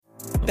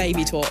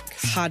baby talk.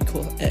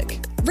 Hardcore ick.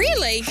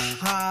 Really?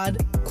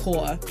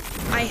 Hardcore.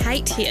 I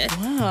hate hair.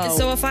 Wow.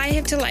 So if I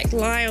have to like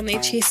lie on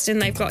their chest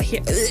and they've got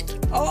hair,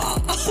 Oh,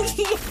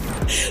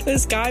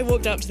 this guy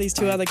walked up to these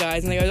two other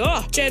guys and they go,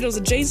 oh, sandals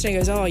and jeans. And he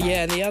goes, oh,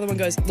 yeah. And the other one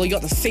goes, well, you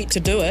got the feet to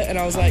do it. And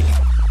I was like,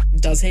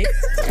 does he?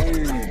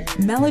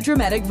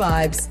 Melodramatic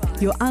Vibes,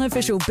 your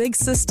unofficial big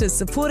sister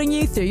supporting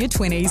you through your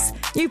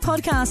 20s. New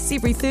podcasts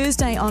every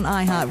Thursday on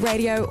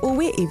iHeartRadio or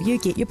wherever you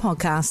get your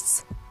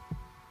podcasts.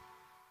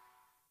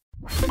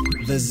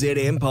 The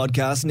ZM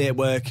Podcast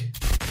Network.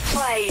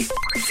 Play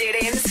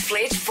ZM's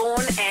Fletch,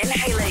 Vaughan and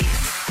Hayley.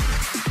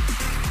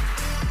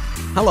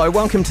 Hello,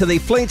 welcome to the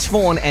Fletch,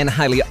 Vaughan and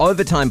Hayley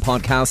Overtime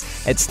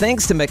Podcast. It's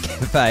thanks to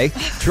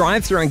McCafe.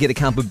 Drive through and get a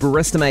cup of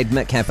barista-made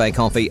McCafe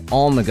coffee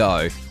on the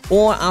go.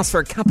 Or ask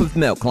for a cup of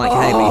milk like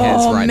Hayley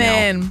has right now. Oh,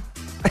 man.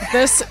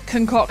 This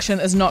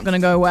concoction is not going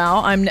to go well.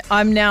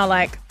 I'm now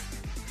like,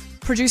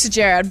 producer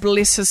Jared,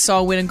 bless his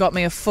soul, went and got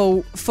me a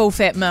full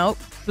fat milk.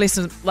 Bless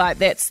him, like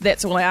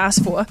that's all I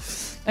asked for.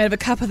 I have a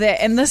cup of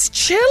that and this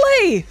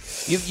chili.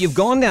 You've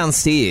gone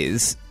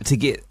downstairs to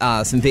get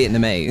some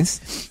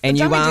Vietnamese and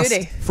you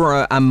asked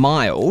for a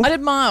mild. I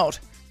did mild.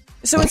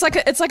 So it's like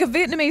a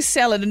Vietnamese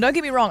salad, and don't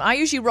get me wrong, I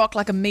usually rock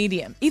like a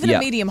medium, even a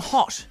medium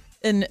hot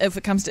if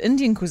it comes to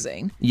Indian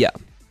cuisine. Yeah.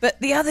 But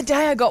the other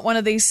day I got one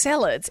of these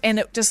salads and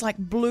it just like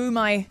blew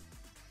my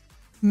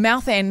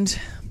mouth and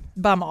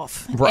bum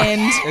off. Right.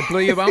 And It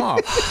blew your bum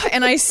off.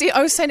 and I was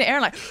saying to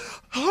Aaron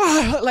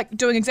like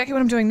doing exactly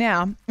what I'm doing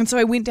now. And so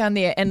I went down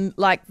there and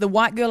like the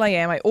white girl I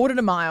am, I ordered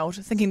a mild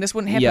thinking this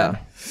wouldn't happen. Yeah.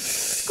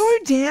 Go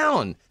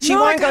down. She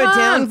No, won't I go can't.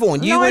 down,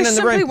 Vaughan. You No, went I in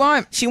the simply room.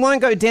 won't. She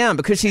won't go down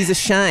because she's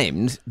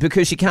ashamed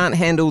because she can't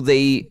handle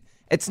the.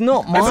 It's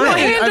not mine. not I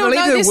handle- believe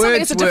no, the there's something-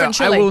 words it's a were,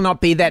 different I chili. will not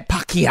be that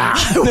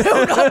pakia.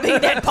 Will not be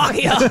that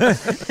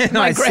pakia. And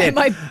I said,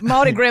 my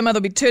Māori grandmother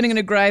will be turning in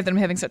a grave that I'm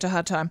having such a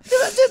hard time.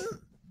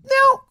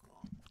 now,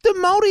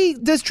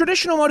 there's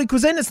traditional Māori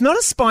cuisine. It's not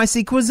a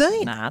spicy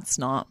cuisine. Nah, it's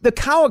not. The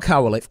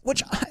kawakawa leaf,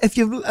 which if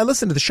you've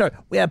listened to the show,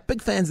 we are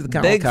big fans of the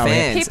kawakawa. Big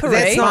fans. Peppery.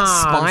 That's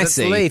not It's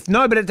spicy. leaf.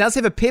 No, but it does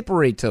have a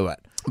peppery to it.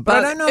 But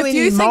I don't know if any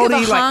you think Māori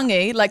of a like.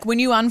 hangi, like when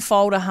you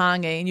unfold a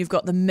hangi and you've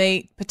got the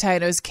meat,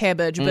 potatoes,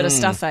 cabbage, a bit of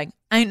stuffing,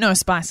 ain't no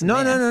spice in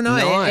No. there. And, No.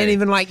 and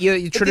even like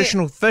your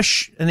traditional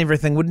fish and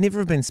everything would never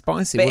have been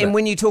spicy. But, would and it?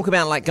 when you talk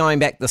about like going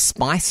back the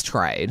spice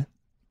trade,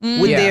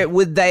 Yeah. there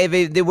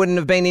wouldn't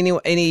have been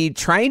any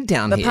trade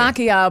down The here.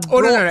 Pakeha Oh,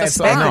 brought no, the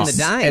absolutely Back not. in spice.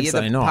 the day,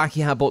 Absolutely the not.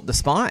 Pakeha bought the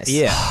spice.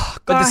 Yeah,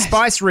 but the gosh.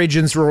 spice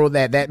regions were all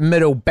that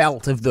middle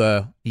belt of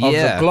the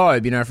Yeah.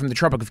 globe. You know, from the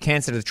Tropic of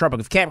Cancer to the Tropic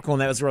of Capricorn.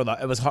 That was where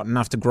it was hot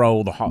enough to grow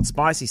all the hot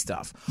spicy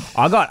stuff.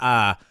 I got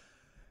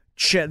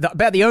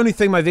about the only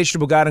thing my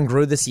vegetable garden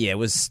grew this year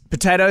was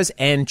potatoes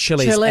and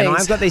chilies. Chilies. And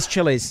I've got these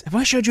chilies. Have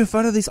I showed you a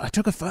photo of these? I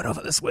took a photo of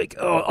it this week.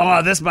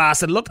 Oh, this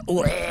bastard! Look.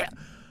 Look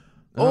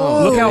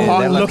how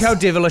hot! that Look looks- how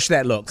devilish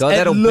that looks. God, It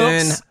that'll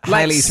burn looks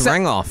Hayley's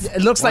ring off,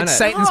 It looks like won't it?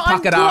 Satan's Oh, I'm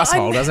puckered good.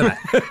 asshole, doesn't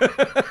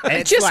it?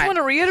 I just want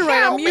to reiterate,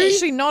 I'm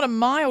usually not a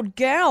mild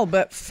gal,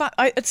 but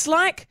it's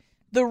like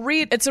the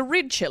red. It's a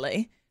red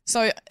chili,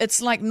 so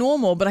it's like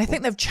normal. But I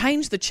think they've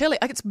changed the chili.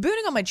 Like it's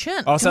burning on my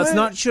chin. Oh, so it's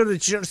not sort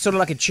of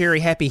like a cherry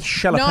happy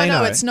jalapeno.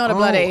 No, it's not a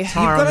bloody.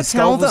 higher You've on got the to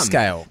tell Scoville them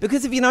scale.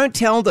 because if you don't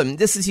tell them,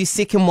 this is your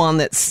second one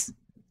that's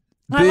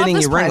I love burning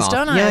this your ring place, off.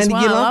 don't I, Yeah, as and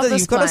well? you I love love that.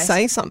 this You've got to place.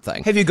 say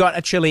something. Have you got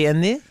a chili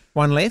in there?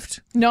 One left?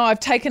 No, I've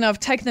taken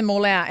them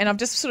all out, and I've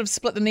just sort of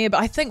split them there.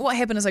 But I think what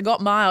happened is I got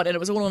mild, and it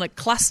was all in a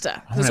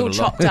cluster. It was all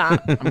chopped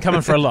up, I'm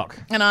coming for a look.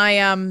 and I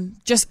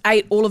just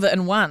ate all of it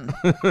in one.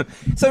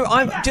 So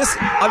I've just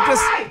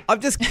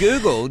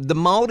googled. The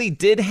Maori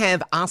did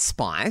have a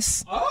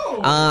spice,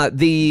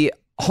 the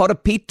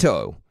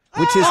horapito,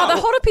 which is Oh,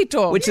 the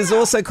horapito. which is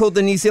also called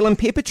the New Zealand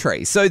pepper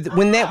tree. So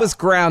when that was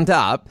ground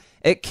up,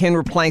 it can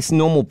replace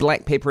normal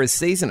black pepper as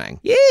seasoning.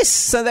 Yes,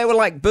 so they were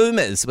like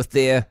boomers with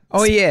their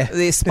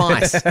their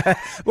spice.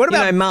 What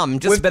about Mum?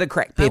 Just a bit of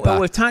cracked pepper. Well,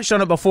 we've touched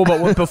on it before,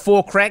 but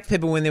before cracked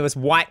pepper, when there was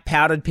white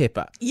powdered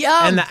pepper.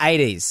 Yum. In the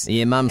 80s.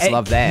 Yeah, mums It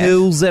love that.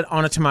 kills it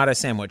on a tomato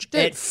sandwich.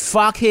 It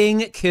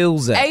fucking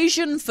kills it.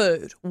 Asian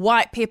food,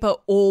 white pepper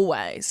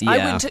always.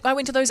 Yeah. I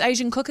went to those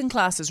Asian cooking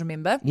classes,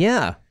 remember?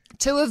 Yeah.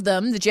 Two of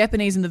them, the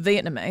Japanese and the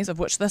Vietnamese, of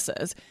which this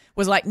is,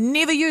 was like,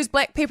 never use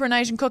black pepper in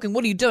Asian cooking.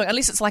 What are you doing?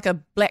 Unless it's like a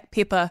black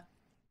pepper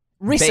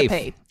recipe,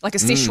 Beef. like a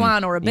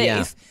Szechuan or a beef.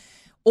 yeah.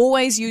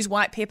 Always use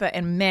white pepper,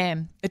 and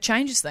man, it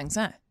changes things,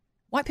 eh?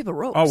 White pepper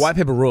rules. Oh, white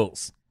pepper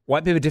rules.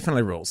 White pepper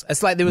definitely rules.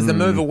 It's like there was the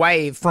move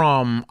away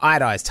from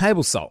iodized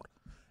table salt.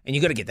 And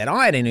you got to get that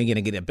iodine, or you're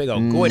going to get a big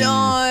old goiter. No,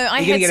 I You're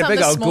gonna had get a some big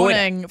this old goiter.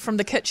 morning from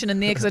the kitchen in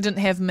there because I didn't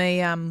have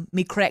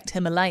me cracked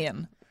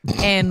Himalayan.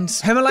 And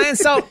Himalayan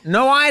salt,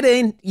 no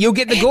iodine, you'll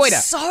get the goiter.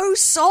 it's so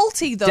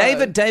salty though.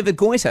 David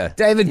Goiter.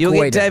 You'll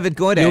get David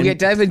Goiter. You'll get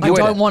David I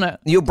Goiter. don't want it.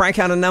 You'll break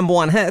out a number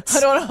one hits. I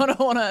don't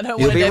want it. I don't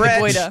You'll want be a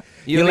David rich. Goiter.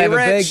 You'll be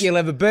rich. You'll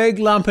have a big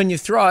lump in your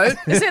throat.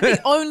 Is that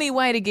the only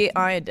way to get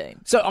iodine?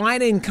 So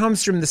iodine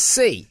comes from the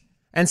sea.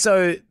 And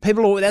so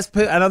that's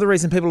another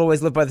reason people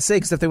always live by the sea,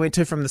 because if they went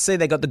too from the sea,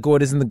 they got the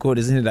goiters, and the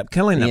goiters ended up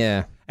killing them.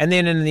 Yeah. And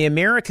then in the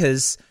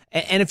Americas,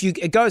 and if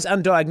it goes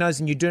undiagnosed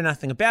and you do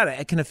nothing about it,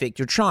 it can affect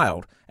your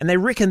child. And they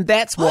reckon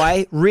that's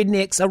why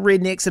rednecks are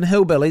rednecks and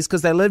hillbillies,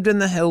 because they lived in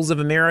the hills of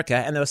America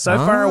and they were so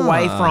far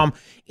away from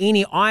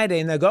any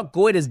iodine. They got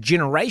goiters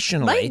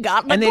generationally. They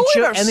got the and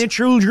goiters. and their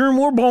children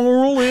were born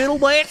a little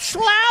bit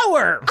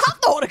slower. I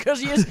thought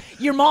because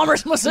your mom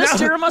is my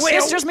sister and my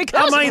sister's my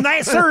cousin. I mean,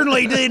 that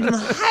certainly didn't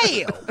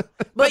help.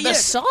 but the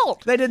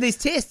salt. They did these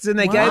tests and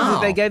they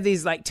gave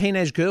these like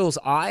teenage girls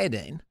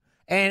iodine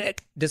and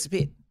it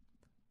disappeared.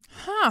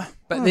 Huh.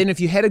 But then if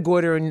you had a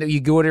goiter and you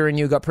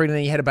got pregnant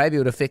and you had a baby, it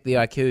would affect the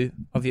IQ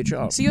of your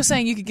child. So you're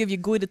saying you could give your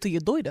goiter to your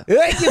doida?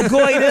 Hey, your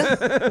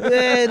goiter.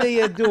 Yeah, to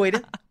your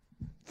doiter.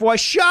 For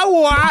sure.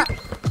 Oh,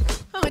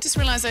 I just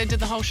realised I did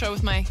the whole show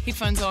with my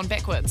headphones on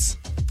backwards.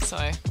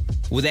 So...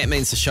 Well, that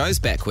means the show's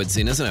backwards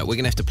then, isn't it? We're going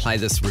to have to play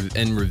this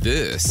in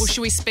reverse. Well,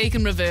 should we speak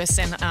in reverse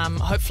and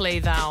hopefully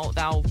they'll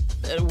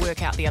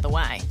work out the other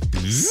way?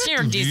 Give us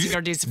a review.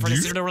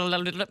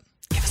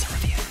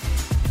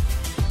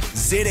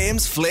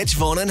 ZM's Fletch,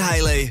 Vaughan and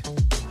Hayley.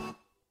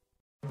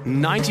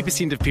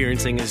 90% of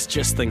parenting is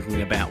just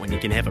thinking about when you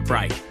can have a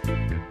break.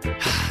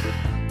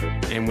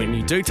 And when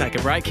you do take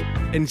a break,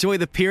 enjoy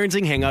the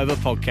Parenting Hangover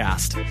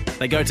podcast.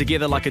 They go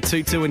together like a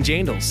tutu and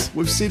jandals.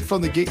 We've said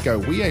from the get-go,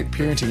 we ain't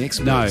parenting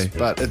experts,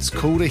 but it's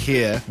cool to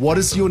hear, what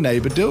is your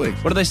neighbour doing?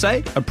 What do they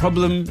say? A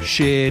problem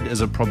shared is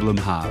a problem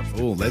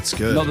halved. Oh, that's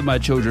good. Not that my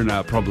children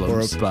are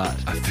problems, but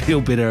I feel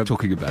better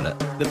talking about it.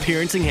 The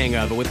Parenting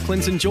Hangover with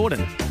Clinton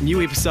Jordan.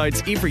 New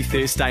episodes every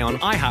Thursday on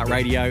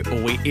iHeartRadio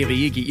or wherever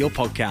you get your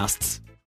podcasts.